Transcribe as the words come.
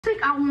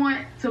think I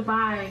want to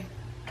buy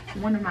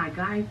one of my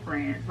guy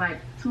friends, like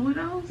 2 of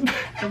those,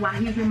 and while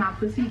he's in my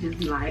pussy, just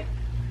be like,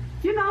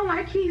 you know,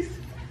 like he's,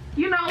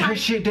 you know, like that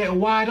shit that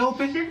wide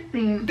open.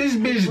 shifting. This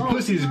bitch's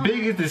pussy is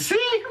big as the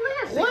sea.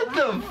 What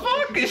the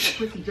fuck is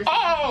she?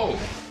 Oh!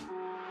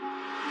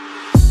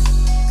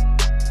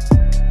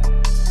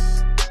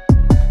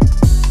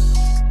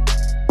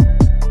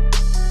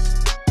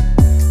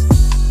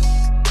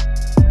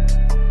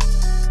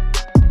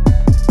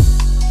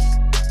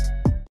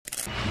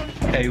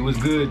 Hey, what's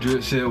good,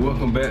 Drip Shit?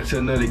 Welcome back to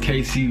another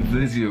KC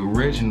Vlizzy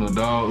original,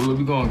 dog. Look,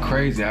 we going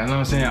crazy. I know what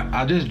I'm saying?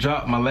 I just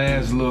dropped my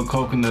last little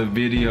coconut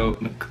video.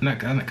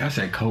 I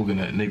said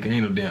coconut, nigga.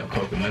 Ain't no damn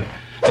coconut.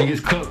 Nigga,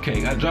 it's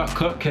CupcakKe. I dropped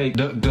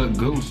CupcakKe, Duck,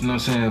 Goose, you know what I'm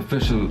saying?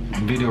 Official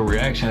video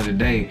reaction of the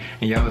day.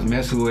 And y'all was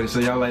messing with it. So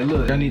y'all like,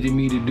 look, y'all needed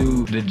me to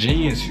do the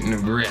genius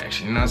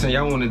reaction. You know what I'm saying?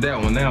 Y'all wanted that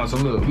one now. So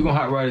look, we gonna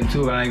hop right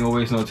into it. I ain't gonna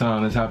waste no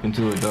time. Let's hop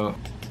into it, dog.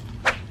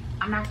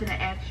 I'm not gonna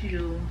ask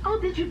you, oh,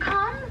 did you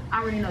come?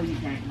 I already know you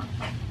came.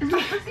 Is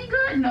my pussy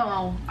good?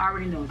 No, I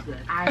already know it's good.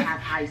 I have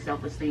high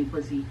self-esteem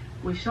pussy,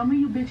 which some of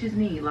you bitches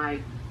need.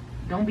 Like,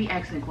 don't be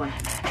asking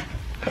questions.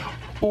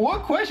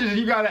 What questions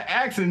you gotta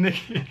ask a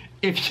nigga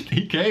if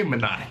he came or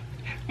not?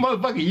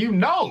 Motherfucker, you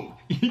know.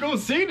 You gonna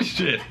see the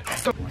shit.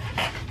 It's a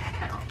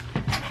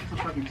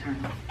fucking turn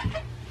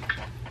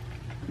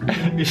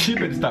on. She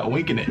better stop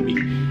winking at me.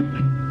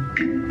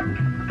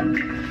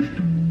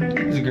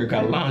 This girl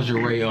got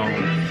lingerie on.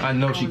 I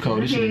know she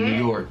cold. This shit in New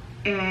York.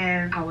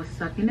 And I was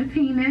sucking the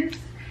penis,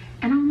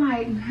 and I'm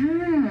like,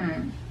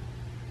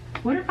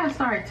 what if I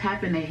started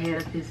tapping the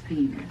head of his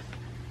penis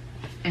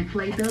and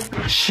played Duck?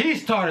 She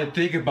started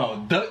thinking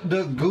about Duck,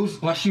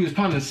 Goose while she was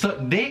trying to suck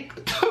dick.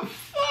 What the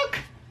fuck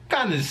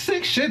kind of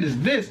sick shit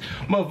is this?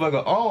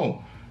 Motherfucker,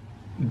 oh.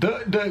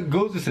 Duck,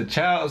 Goose is a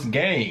child's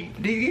game.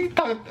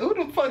 Who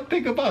the fuck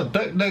think about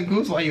Duck,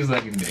 Goose while you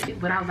sucking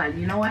dick? But I was like,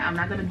 you know what? I'm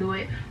not gonna do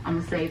it. I'm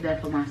gonna save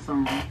that for my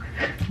song.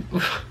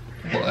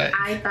 What?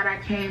 I thought I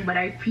came, but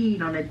I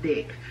peed on the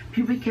dick.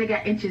 Pubic hair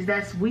got inches,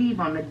 that's weave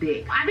on the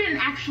dick. I didn't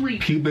actually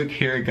pubic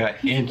hair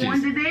got inches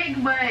on the dick,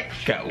 but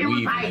got it was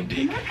weave like, on the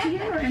dick. am I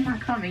peeing or am I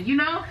coming? You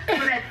know? So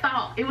that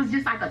thought, it was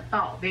just like a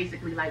thought,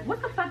 basically. Like,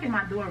 what the fuck am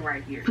I doing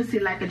right here? Pussy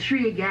like a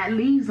tree, it got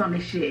leaves on the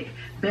shit.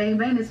 Bang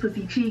bang, this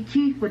pussy cheek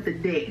keef with the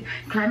dick.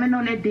 Climbing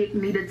on that dick,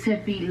 need a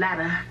 10 feet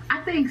ladder.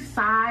 I think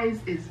size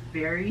is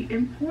very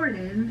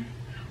important.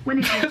 When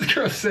it This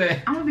girl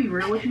said, I'm gonna be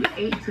real with you,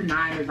 8 to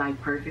 9 is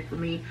like perfect for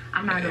me.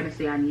 I'm not gonna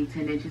say I need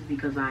 10 inches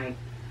because like,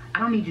 I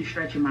don't need you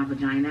stretching my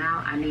vagina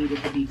out. I need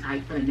it to be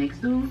tight for the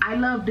next dude. I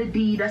love the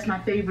D, that's my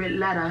favorite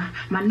letter.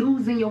 My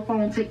news in your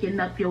phone taking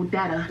up your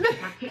data.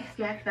 My cakes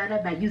got fatter,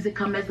 bad use it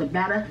come as a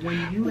batter.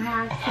 When you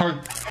have her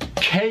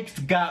cakes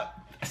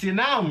got, see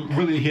now I'm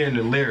really hearing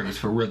the lyrics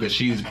for real because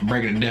she's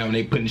breaking it down and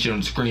they putting shit on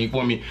the screen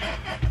for me.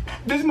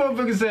 This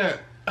motherfucker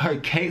said, her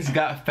cakes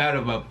got fatter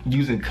about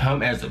using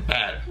cum as a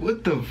batter.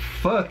 What the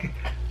fuck?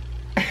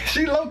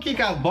 She low-key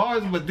got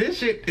bars, but this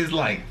shit is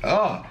like,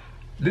 oh,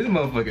 this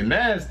motherfucker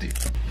nasty.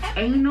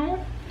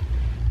 Anal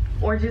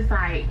or just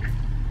like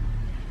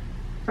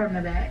from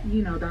the back,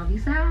 you know, doggy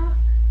style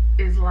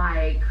is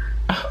like,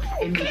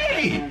 it makes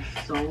my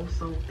ass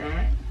so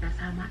fat. That's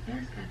how my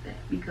ass got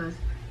that, because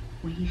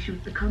when he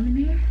shoot the cum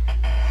in there,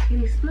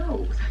 it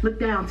explodes. Look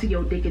down to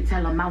your dick and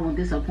tell him I won't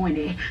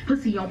disappointed.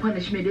 Pussy on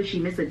punishment if she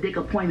miss a dick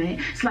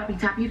appointment. Sloppy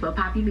toppy for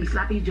Poppy, be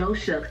sloppy Joe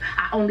shook.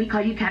 I only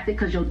call you captain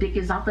cause your dick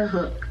is off the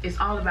hook. It's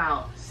all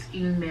about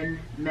scheming,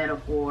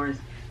 metaphors,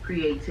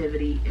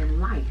 creativity, and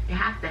life. It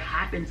has to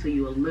happen to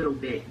you a little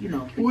bit, you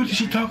know. What is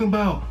she talking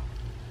about?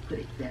 Put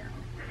it down.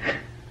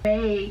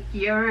 Make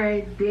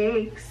your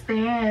dick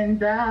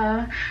stand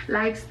up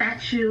like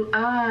Statue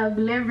of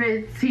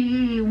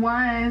Liberty,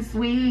 one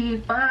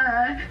sweet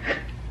fuck.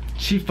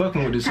 She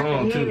fucking with this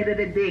song too. Head of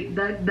the dick,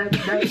 duck, duck,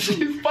 duck.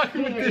 She's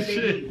fucking with this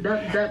shit.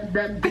 Duck, duck,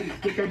 duck, goose.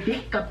 Get the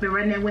dick up and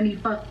running when he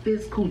fuck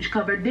this cooch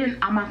covered. Then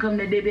I'ma come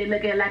to dip it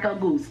looking like a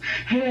goose.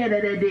 Head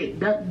of the dick,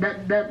 duck,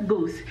 duck, duck,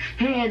 goose.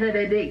 Head of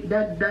the dick,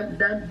 duck, duck,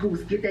 duck,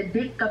 goose. Get the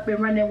dick up and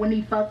running when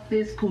he fuck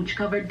this cooch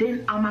covered.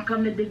 Then I'ma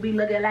come to dip it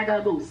looking like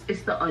a goose.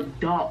 It's the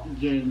adult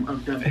game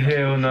of the.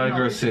 Hell no,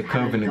 girl said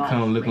covered and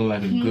come looking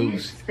like a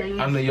goose.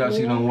 I know y'all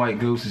see them white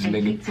gooses,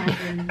 nigga. Keep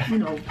tapping, you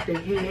know, the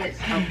heads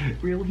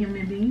of real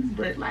human beings.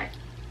 But like,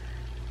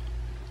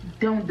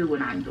 don't do what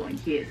I'm doing,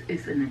 kids.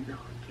 It's an adult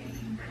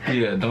game.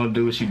 Yeah, don't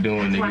do what she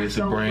doing, nigga. It's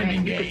a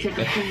branding game. You can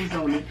take a cruise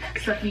on it,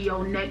 suck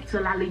your neck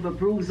till I leave a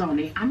bruise on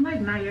it. I'm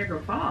like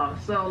Niagara Falls,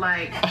 so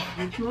like,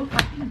 get you a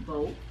fucking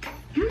boat.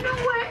 You know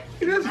what?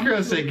 This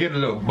girl said get a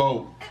little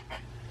boat.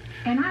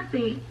 And I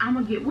think I'm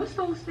gonna get, what's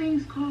those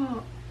things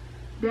called?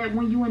 That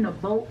when you in a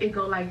boat, it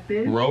go like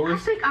this.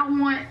 Rowers? I think I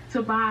want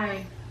to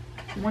buy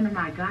one of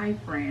my guy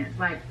friends,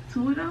 like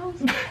 2 of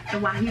those,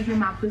 and while he's in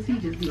my pussy,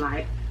 just be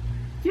like,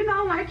 you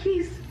know, like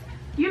he's,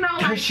 you know,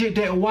 that like shit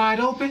that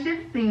wide open.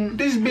 shifting.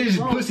 This bitch's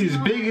pussy is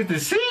big as the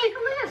sea.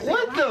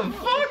 What the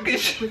fuck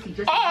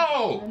is?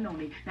 Oh!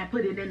 Now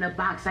put it in the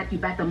box like you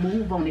about to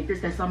move on it.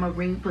 This that summer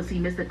ring pussy,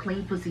 Mr.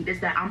 Clean pussy. This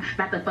that I'm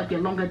about to fuck you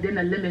longer than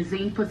a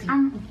limousine pussy.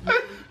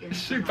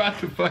 She about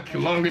to fuck you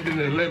longer than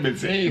a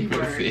limousine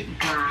pussy.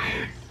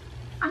 Guys,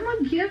 I'm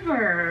a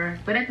giver,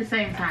 but at the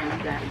same time,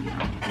 you gotta, you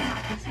know,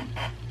 pussy.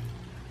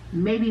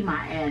 Maybe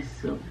my ass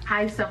too.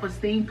 High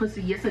self-esteem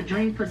pussy, yes, a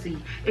dream pussy.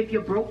 If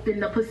you're broke, then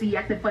the pussy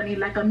acting funny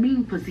like a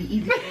mean pussy.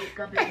 Easy to wake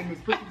up and this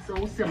pussy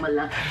so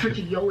similar.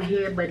 Touching your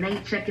head, but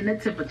ain't checking the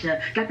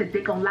temperature. Got the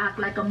dick on lock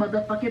like a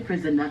motherfucking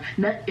prisoner.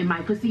 Nut in my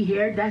pussy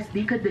hair, that's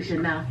the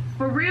conditioner.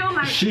 For real,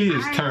 like she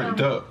is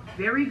turned up.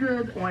 Very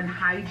good on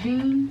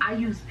hygiene. I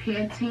use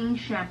Pantene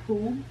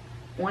shampoo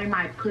on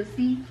my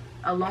pussy,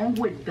 along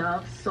with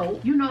Dove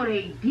soap. You know,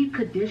 they deep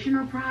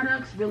conditioner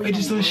products really they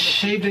just don't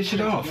shave that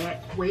shit off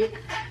that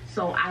quick.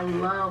 So I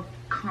love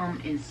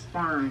cum and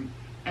sperm,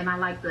 and I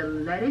like to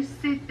let it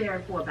sit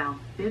there for about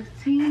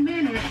 15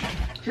 minutes,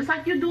 just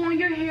like you do on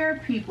your hair,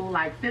 people.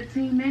 Like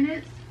 15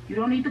 minutes. You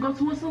don't need to go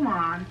to a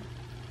salon.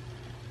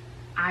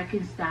 I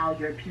can style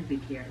your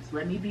pubic hairs.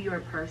 Let me be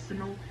your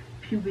personal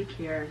pubic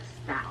hair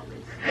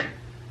stylist.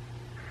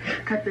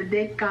 Cut the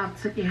dick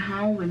off, took it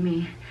home with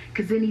me.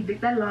 Cause any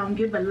dick that long,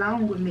 get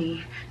along with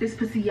me. This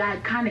pussy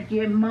iconic,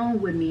 get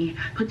moan with me.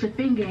 Put your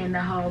finger in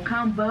the hole,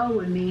 combo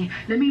with me.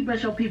 Let me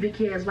brush your pubic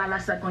hairs while I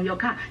suck on your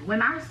cock.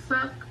 When I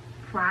suck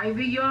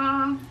private,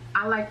 y'all,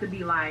 I like to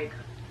be like,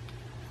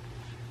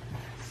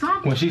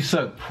 when she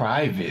sucked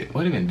private,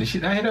 what even,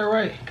 did I hear that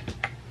right?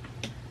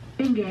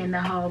 Finger in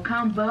the hole,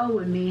 combo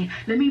with me.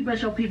 Let me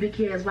brush your pubic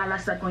hairs while I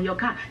suck on your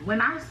cock.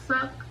 When I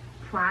suck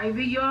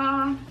private,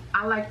 y'all,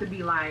 I like to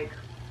be like,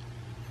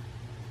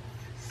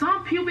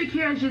 some pubic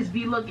hairs just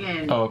be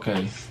looking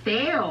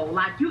stale.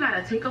 Like you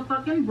gotta take a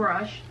fucking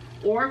brush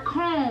or a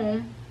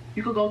comb.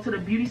 You could go to the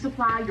beauty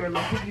supply, your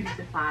local beauty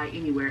supply,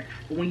 anywhere.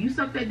 But when you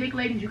suck that dick,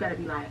 ladies, you gotta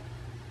be like,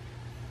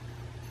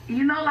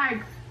 you know,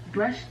 like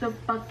brush the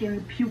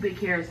fucking pubic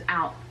hairs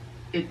out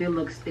if it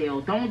looks stale.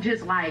 Don't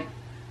just like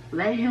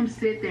let him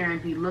sit there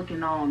and be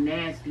looking all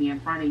nasty in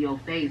front of your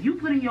face. You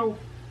putting your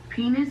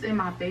penis in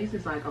my face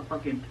is like a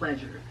fucking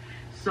pleasure.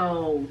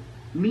 So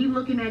me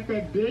looking at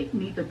that dick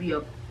need to be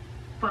a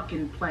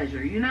fucking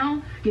pleasure, you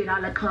know? Get all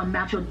the cum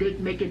out your dick,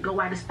 make it go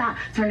out of stock.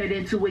 Turn it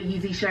into a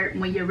Yeezy shirt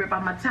when you rip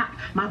out my top.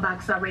 My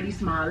box already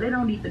small, it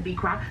don't need to be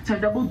cropped.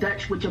 Turn double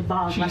Dutch with your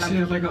balls. She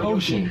said like an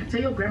ocean. Tell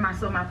your grandma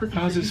so my pussy.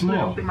 How's it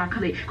small? In my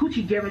clit.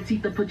 Coochie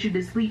guaranteed to put you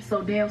to sleep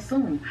so damn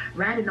soon.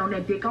 Riding on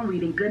that dick, I'm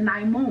reading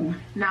Goodnight Moon.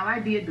 Now I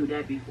did do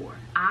that before.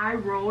 I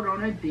rolled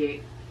on a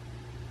dick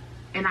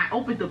and I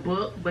opened the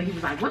book, but he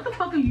was like, what the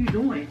fuck are you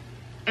doing?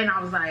 And I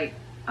was like,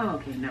 oh,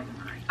 okay, never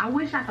mind. I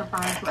wish I could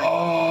find something. Oh,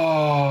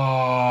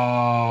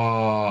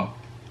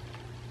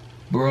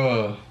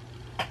 bruh,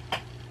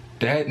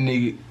 that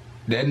nigga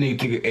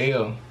took an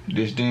L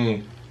just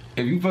then.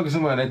 If you fucking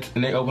somebody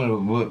and they open up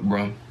a book,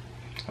 bro,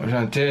 I'm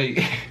trying to tell you,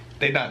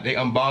 they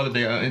unbothered,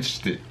 they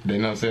uninterested. They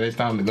know what I'm saying? It's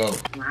time to go.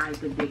 Ride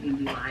the dick and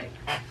be like,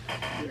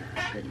 yeah,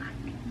 good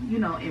night, man. You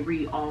know, and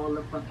read all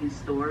the fucking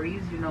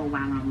stories, you know,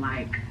 while I'm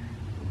like,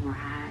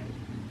 right.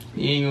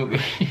 You ain't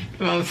gonna, you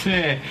know what I'm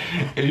saying?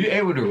 If you're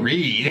able to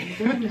read.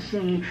 Vending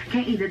machine,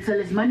 can't eat until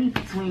it's money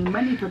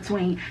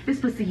between.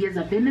 This pussy is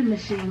a vending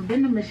machine,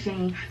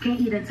 can't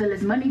eat until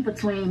it's money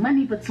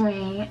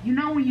between. You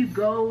know when you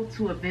go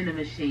to a vending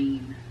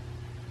machine,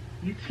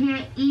 you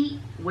can't eat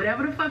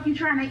whatever the fuck you're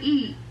trying to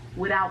eat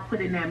without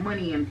putting that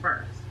money in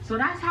first. So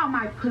that's how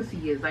my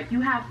pussy is. Like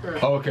you have to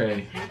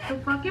take the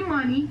fucking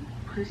money,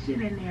 push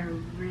it in there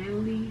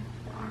really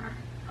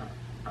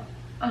far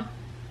up.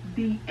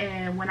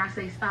 And when I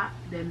say stop,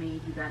 that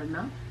means you got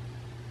enough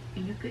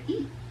and you could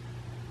eat.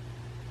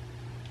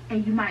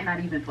 And you might not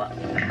even fuck.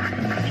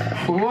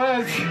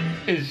 What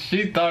is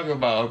she talking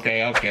about?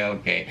 Okay.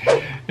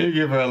 Let me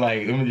give her a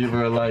like.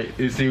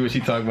 And see what she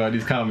talking about,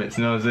 these comments,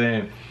 you know what I'm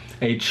saying?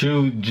 A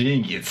true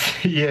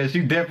genius. Yeah, she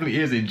definitely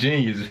is a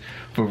genius.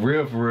 For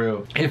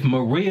real. If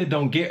Maria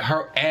don't get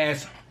her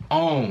ass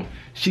on,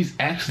 she's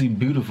actually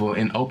beautiful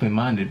and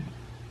open-minded.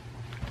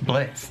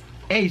 Blessed.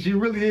 Hey, she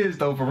really is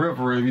though, for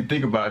real, if you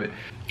think about it.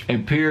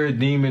 And pure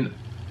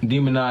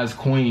demonized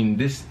queen.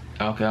 This,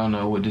 okay, I don't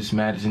know what this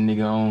Madison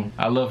nigga on.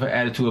 I love her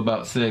attitude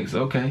about sex,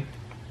 okay.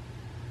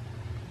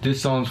 This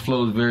song's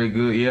flow is very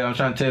good. Yeah, I'm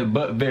trying to tell you,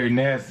 but very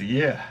nasty,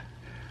 yeah.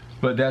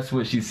 But that's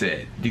what she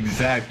said.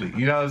 Exactly.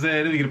 You know what I'm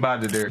saying? Let me get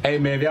about it there. Hey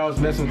man, if y'all was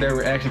messing with that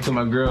reaction to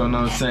my girl, you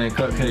know what I'm saying?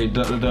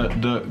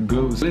 CupcakKe,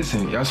 Goose.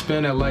 Listen, y'all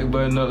spam that like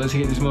button up. Let's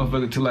hit this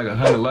motherfucker to like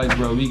 100 likes,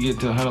 bro. We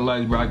get to 100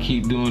 likes, bro. I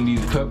keep doing these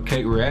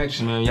cupcake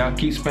reactions, man. Y'all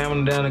keep spamming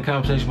them down in the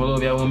comment section below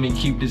if y'all want me to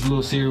keep this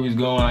little series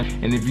going.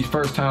 And if you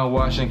first time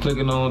watching,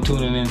 clicking on,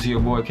 tuning in to your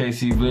boy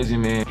KC Vlizzy,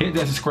 man. Hit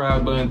that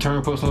subscribe button,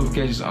 turn post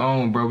notifications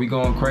on, bro. We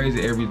going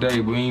crazy every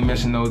day, but we ain't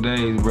missing no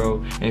days,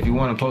 bro. And if you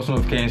want a post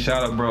notification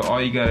shout out, bro, all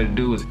you gotta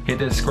do is hit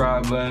that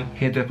subscribe button,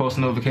 hit that post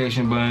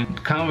notification button,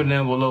 comment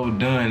down below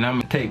done. I'm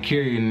gonna take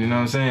care of you, you know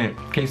what I'm saying?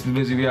 KC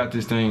Vlizzy, we out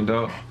this thing,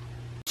 dog.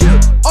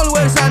 Only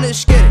way to sign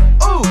is skid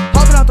it. Ooh,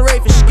 hopping out the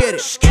rave and skid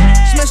it.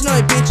 Smashing on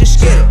that bitch and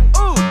skid it.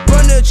 Ooh,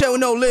 run the check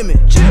with no limit.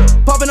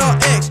 Popping on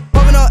X,